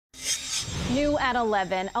New at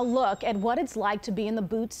 11, a look at what it's like to be in the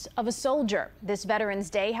boots of a soldier. This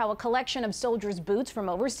Veterans Day, how a collection of soldiers' boots from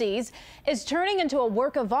overseas is turning into a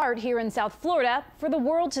work of art here in South Florida for the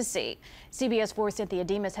world to see. CBS 4's Cynthia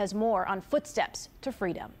Demas has more on Footsteps to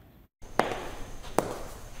Freedom.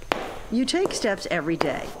 You take steps every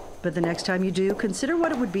day, but the next time you do, consider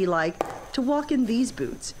what it would be like to walk in these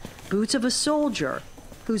boots. Boots of a soldier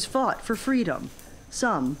who's fought for freedom.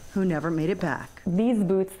 Some who never made it back. These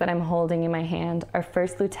boots that I'm holding in my hand are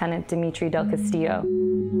First Lieutenant Dimitri Del Castillo.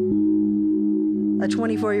 A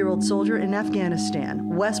 24-year-old soldier in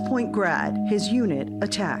Afghanistan, West Point grad, his unit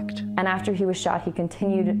attacked. And after he was shot, he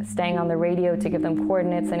continued staying on the radio to give them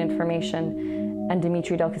coordinates and information. And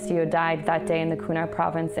Dimitri Del Castillo died that day in the Kunar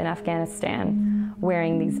province in Afghanistan,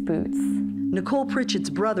 wearing these boots. Nicole Pritchett's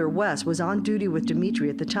brother, Wes, was on duty with Dimitri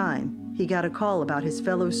at the time. He got a call about his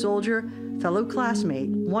fellow soldier, fellow classmate,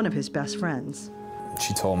 one of his best friends.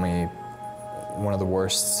 She told me one of the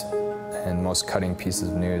worst and most cutting pieces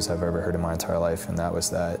of news I've ever heard in my entire life, and that was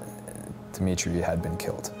that Dimitri had been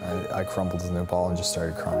killed. I crumpled in the ball and just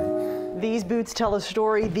started crying. These boots tell a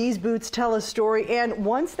story, these boots tell a story, and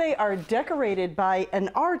once they are decorated by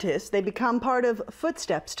an artist, they become part of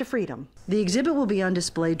Footsteps to Freedom. The exhibit will be on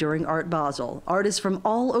display during Art Basel. Artists from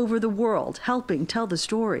all over the world helping tell the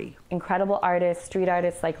story. Incredible artists, street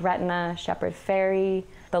artists like Retina, Shepard Fairey,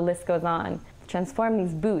 the list goes on, transform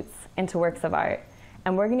these boots into works of art.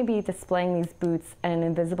 And we're going to be displaying these boots in an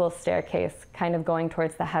invisible staircase, kind of going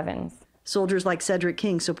towards the heavens. Soldiers like Cedric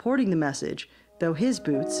King supporting the message, though his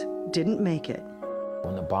boots didn't make it.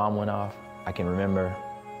 When the bomb went off, I can remember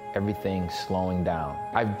everything slowing down.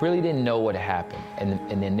 I really didn't know what happened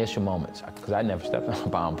in the initial moments, because I'd never stepped on a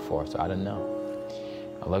bomb before, so I didn't know.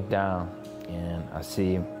 I look down and I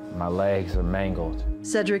see my legs are mangled.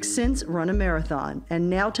 Cedric's since run a marathon and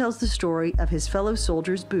now tells the story of his fellow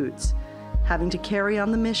soldiers' boots, having to carry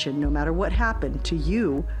on the mission no matter what happened to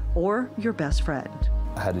you or your best friend.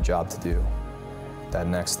 I had a job to do that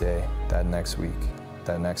next day, that next week,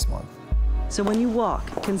 that next month. So when you walk,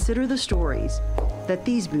 consider the stories that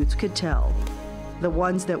these boots could tell. The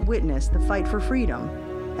ones that witnessed the fight for freedom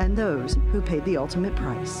and those who paid the ultimate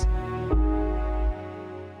price.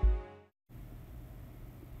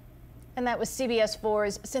 And that was CBS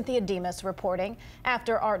 4's Cynthia Demas reporting.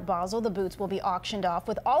 After Art Basel, the boots will be auctioned off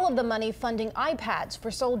with all of the money funding iPads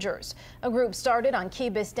for soldiers. A group started on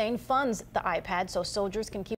Key Biscayne funds the iPad so soldiers can keep